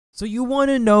So you want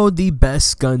to know the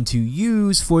best gun to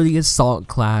use for the assault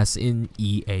class in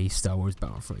EA Star Wars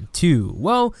Battlefront 2?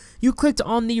 Well, you clicked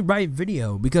on the right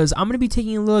video because I'm going to be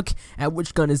taking a look at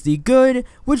which gun is the good,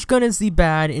 which gun is the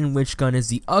bad, and which gun is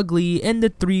the ugly, and the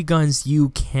 3 guns you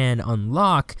can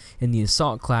unlock in the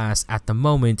assault class at the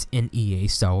moment in EA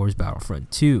Star Wars Battlefront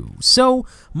 2. So,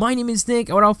 my name is Nick,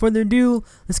 and without further ado,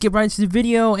 let's get right into the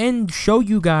video and show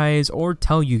you guys or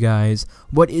tell you guys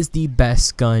what is the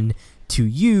best gun to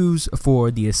use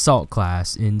for the assault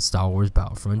class in Star Wars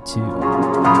Battlefront 2.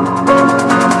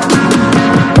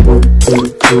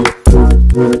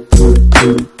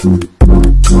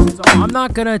 So I'm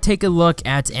not gonna take a look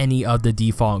at any of the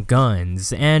default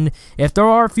guns, and if there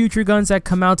are future guns that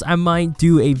come out, I might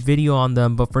do a video on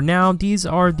them, but for now, these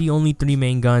are the only 3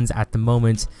 main guns at the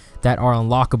moment that are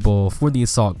unlockable for the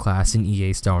assault class in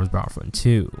EA Star Wars Battlefront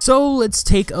 2. So let's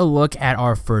take a look at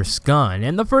our first gun,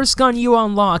 and the first gun you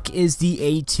unlock is the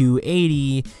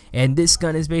A280, and this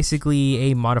gun is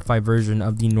basically a modified version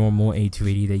of the normal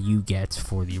A280 that you get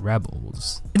for the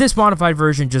Rebels. This modified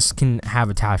version just can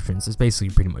have attachments. That's basically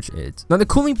pretty much it. Now the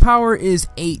cooling power is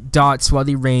 8 dots while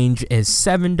the range is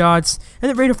 7 dots,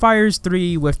 and the rate of fire is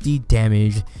 3 with the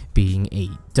damage being 8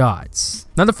 dots.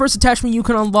 Now the first attachment you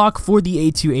can unlock for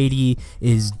the A280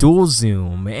 is dual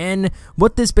zoom, and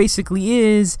what this basically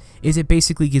is it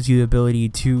basically gives you the ability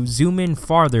to zoom in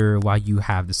farther while you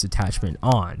have this attachment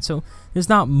on. So there's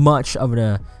not much of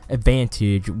an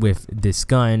advantage with this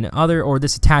gun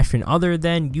this attachment other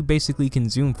than you basically can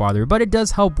zoom farther, but it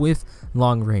does help with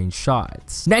long range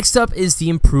shots. Next up is the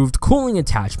improved cooling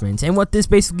attachment, and what this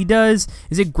basically does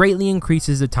is it greatly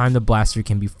increases the time the blaster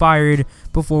can be fired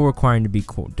before requiring to be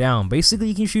cooled down. Basically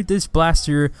you can shoot this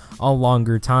blaster a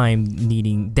longer time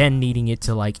than needing it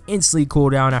to like instantly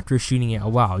cool down after shooting it a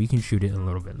while. You can shoot it a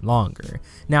little bit longer.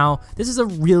 Now this is a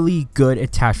really good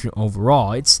attachment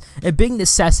overall. It's a big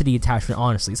necessity attachment,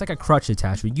 honestly. It's like a crutch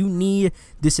attachment. You need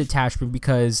this attachment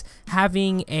because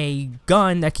having a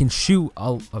gun that can shoot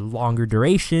a longer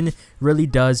duration really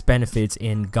does benefits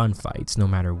in gunfights no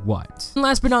matter what. And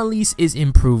last but not least is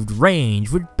improved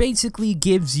range, which basically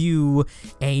gives you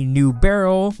a new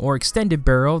barrel or extended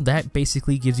barrel that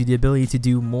basically gives you the ability to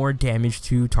do more damage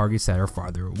to targets that are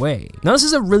farther away. Now this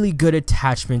is a really good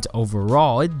attachment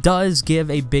overall. It does give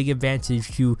a big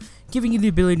advantage to giving you the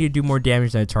ability to do more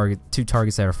damage to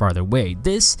targets that are farther away.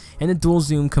 This and the dual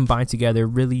zoom combined together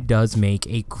really does make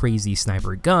a crazy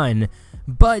sniper gun,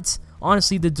 but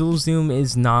honestly the dual zoom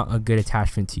is not a good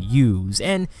attachment to use,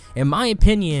 and in my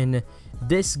opinion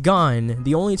this gun,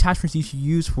 the only attachments you should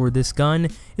use for this gun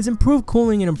is improved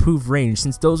cooling and improved range,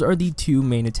 since those are the 2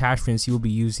 main attachments you will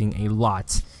be using a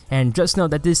lot. And just know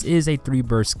that this is a 3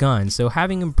 burst gun, so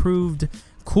having improved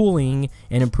cooling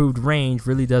and improved range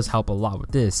really does help a lot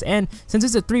with this. And since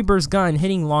it's a 3 burst gun,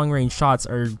 hitting long range shots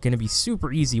are going to be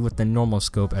super easy with the normal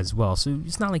scope as well, so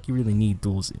it's not like you really need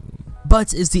dual zoom.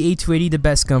 But is the A280 the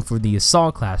best gun for the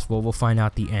assault class? Well, we'll find out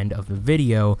at the end of the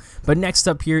video. But next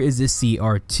up here is the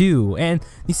CR2, and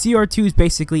the CR2 is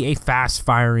basically a fast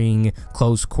firing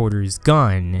close quarters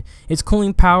gun. Its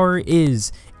cooling power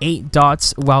is 8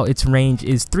 dots while its range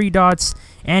is 3 dots,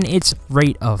 and its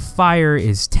rate of fire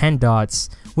is 10 dots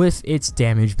with its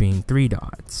damage being 3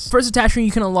 dots. First attachment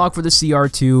you can unlock for the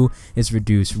CR2 is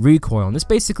reduced recoil, and this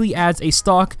basically adds a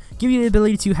stock, give you the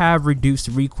ability to have reduced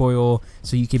recoil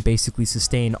so you can basically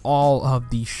sustain all of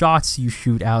the shots you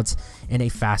shoot out in a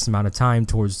fast amount of time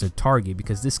towards the target,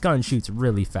 because this gun shoots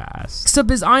really fast. Next up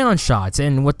is ion shots,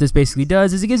 and what this basically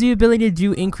does is it gives you the ability to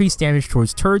do increased damage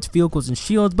towards turrets, vehicles, and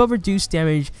shields, but reduced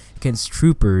damage against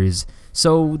troopers.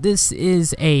 So this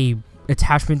is a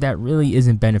attachment that really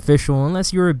isn't beneficial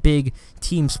unless you're a big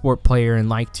team sport player and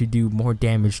like to do more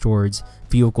damage towards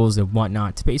vehicles and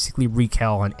whatnot to basically wreak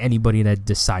hell on anybody that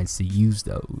decides to use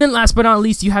those. And last but not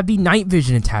least, you have the night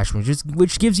vision attachment,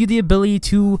 which gives you the ability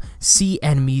to see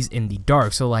enemies in the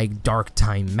dark, so like dark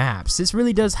time maps. This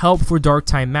really does help for dark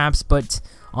time maps, but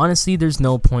honestly there's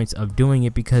no point of doing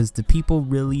it because the people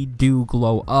really do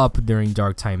glow up during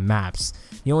dark time maps.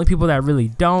 The only people that really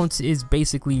don't is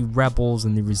basically rebels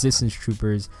and the resistance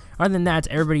troopers. Other than that,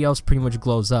 everybody else pretty much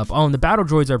glows up. Oh, and the battle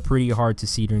droids are pretty hard to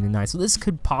see during the night, so this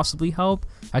could possibly help.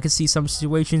 I could see some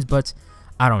situations, but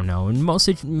I don't know. In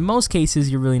most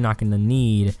cases, you're really not going to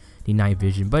need the night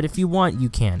vision, but if you want, you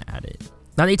can add it.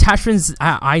 Now the attachments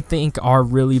I think are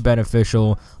really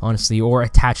beneficial, honestly, or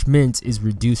attachment is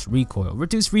reduced recoil.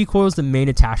 Reduced recoil is the main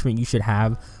attachment you should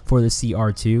have for the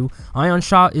CR2. Ion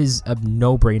shot is a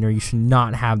no-brainer. You should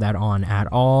not have that on at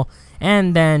all.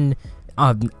 And then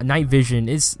night vision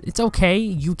it's okay.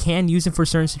 You can use it for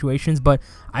certain situations, but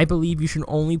I believe you should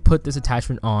only put this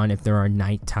attachment on if there are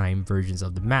nighttime versions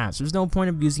of the maps. There's no point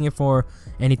of using it for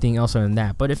anything else other than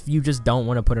that. But if you just don't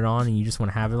want to put it on and you just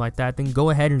want to have it like that, then go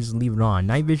ahead and just leave it on.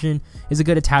 Night vision is a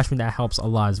good attachment that helps a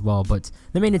lot as well, but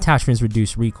the main attachment is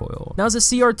reduced recoil. Now, is the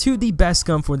CR2 the best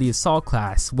gun for the assault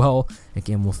class? Well,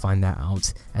 again, we'll find that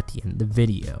out at the end of the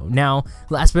video. Now,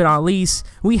 last but not least,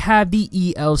 we have the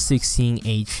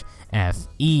EL16H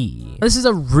FE. This is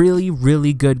a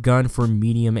really good gun for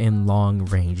medium and long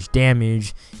range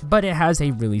damage, but it has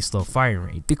a really slow firing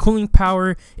rate. The cooling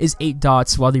power is 8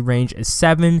 dots while the range is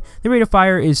 7, the rate of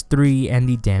fire is 3, and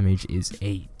the damage is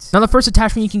 8. Now, the first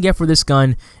attachment you can get for this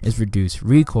gun is reduced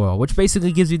recoil, which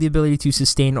basically gives you the ability to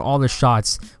sustain all the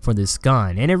shots for this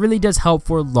gun, and it really does help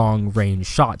for long range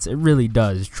shots. It really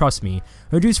does, trust me.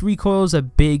 Reduced recoil is a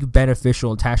big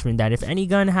beneficial attachment that if any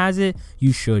gun has it,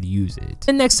 you should use it.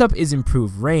 And next up is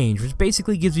improved range, which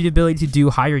basically gives you the ability to do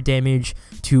higher damage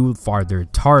to farther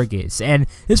targets, and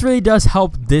this really does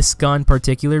help this gun in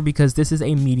particular because this is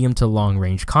a medium to long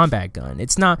range combat gun.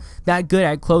 It's not that good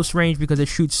at close range because it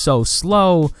shoots so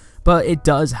slow, but it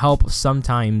does help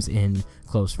sometimes in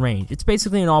close range. It's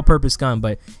basically an all-purpose gun,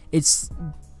 but its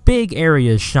big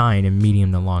areas shine in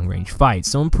medium to long range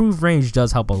fights, so improved range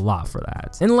does help a lot for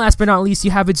that. And last but not least, you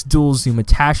have its dual zoom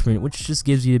attachment, which just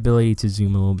gives you the ability to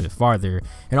zoom a little bit farther.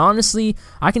 And honestly,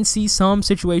 I can see some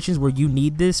situations where you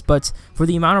need this, but for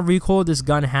the amount of recoil this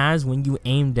gun has when you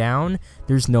aim down,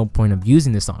 there's no point of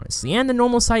using this honestly. And the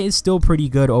normal sight is still pretty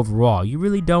good overall. You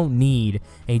really don't need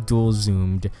a dual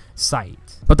zoomed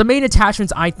sight. But the main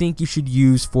attachments I think you should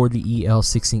use for the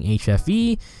EL16H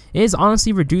FE is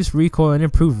honestly reduced recoil and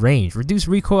improved range. Reduced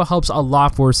recoil helps a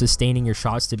lot for sustaining your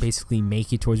shots to basically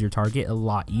make it towards your target a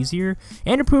lot easier,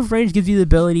 and improved range gives you the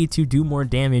ability to do more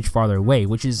damage farther away,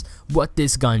 which is what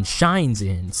this gun shines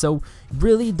in. So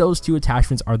really those two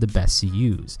attachments are the best to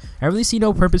use. I really see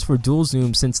no purpose for dual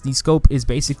zoom since the scope is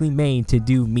basically made to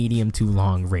do medium to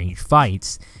long range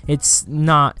fights. It's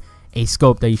not a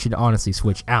scope that you should honestly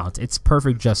switch out. It's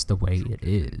perfect just the way it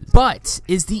is. But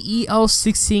is the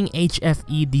EL16H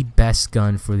FE the best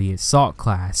gun for the assault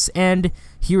class? And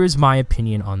here is my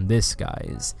opinion on this,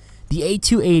 guys. The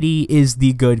A280 is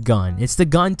the good gun. It's the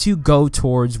gun to go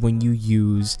towards when you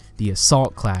use the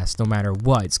assault class, no matter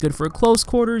what. It's good for close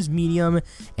quarters, medium,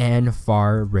 and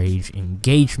far range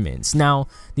engagements. Now,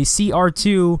 the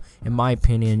CR2, in my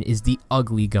opinion, is the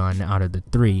ugly gun out of the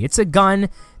three. It's a gun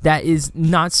that is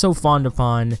not so fond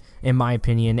upon, in my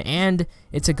opinion, and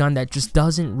it's a gun that just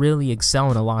doesn't really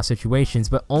excel in a lot of situations,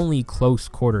 but only close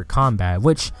quarter combat,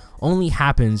 which only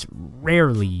happens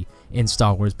rarely in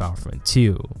Star Wars Battlefront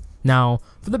 2. Now,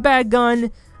 for the bad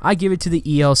gun, I give it to the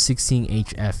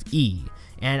EL16H FE,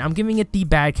 and I'm giving it the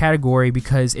bad category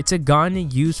because it's a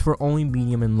gun used for only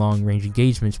medium and long range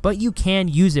engagements, but you can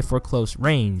use it for close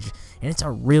range, and it's a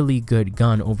really good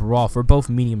gun overall for both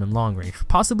medium and long range.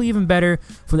 Possibly even better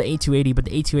for the A280, but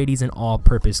the A280 is an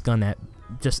all-purpose gun that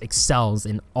just excels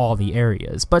in all the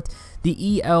areas. But the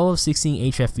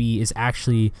EL16H FE is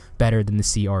actually better than the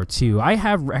CR2. I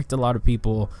have wrecked a lot of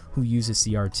people who use the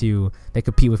CR2 that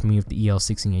compete with me with the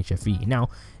EL16H FE. Now,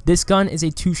 this gun is a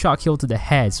 2-shot kill to the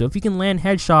head, so if you can land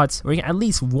headshots, or at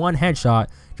least one headshot,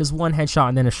 just one headshot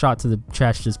and then a shot to the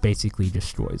chest just basically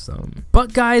destroys them.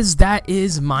 But guys, that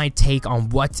is my take on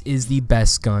what is the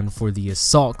best gun for the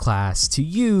assault class to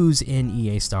use in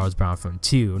EA Star Wars Battlefront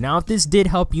 2. Now, if this did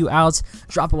help you out,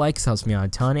 drop a like, it helps me out a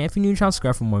ton. And if you're new to the channel,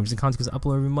 subscribe for more videos and content because I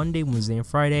upload every Monday, Wednesday, and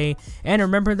Friday. And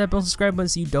remember that bell subscribe button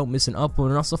so you don't miss an upload.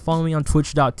 And also follow me on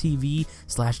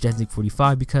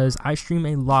twitch.tv/DezNik45 because I stream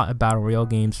a lot of Battle Royale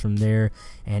games from there,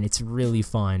 and it's really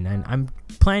fun. And I'm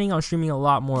planning on streaming a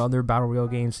lot more other Battle Royale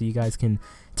games so you guys can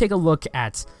take a look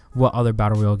at what other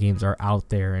Battle Royale games are out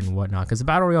there and whatnot, because the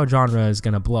Battle Royale genre is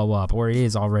going to blow up, or it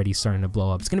is already starting to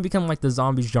blow up. It's going to become like the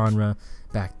zombies genre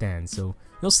back then, so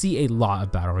you'll see a lot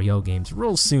of Battle Royale games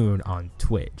real soon on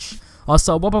Twitch.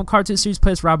 Also, What Up Cartoon Series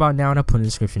playlist right about now, and I'll put in the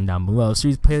description down below.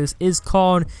 Series playlist is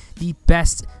called The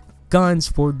Best Guns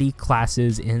for the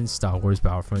Classes in Star Wars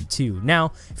Battlefront 2.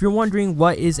 Now, if you're wondering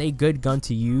what is a good gun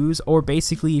to use, or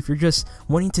basically if you're just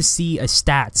wanting to see the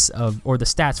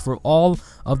stats for all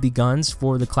of the guns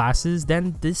for the classes,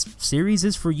 then this series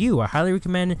is for you. I highly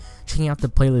recommend checking out the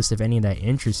playlist if any of that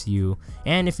interests you.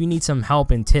 And if you need some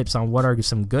help and tips on what are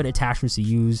some good attachments to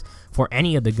use for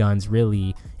any of the guns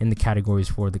really in the categories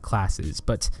for the classes.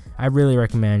 But I really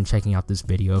recommend checking out this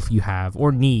video if you have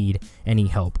or need any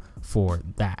help for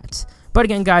that. But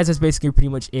again, guys, that's basically pretty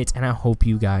much it, and I hope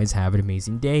you guys have an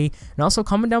amazing day. And also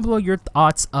comment down below your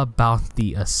thoughts about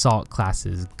the assault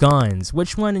classes guns.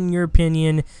 Which one, in your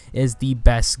opinion, is the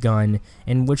best gun,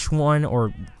 and which one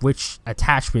or which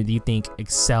attachment do you think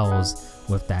excels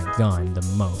with that gun the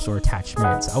most, or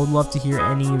attachments? I would love to hear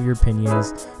any of your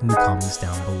opinions in the comments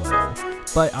down below.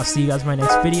 But I'll see you guys in my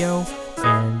next video,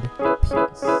 and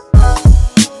peace.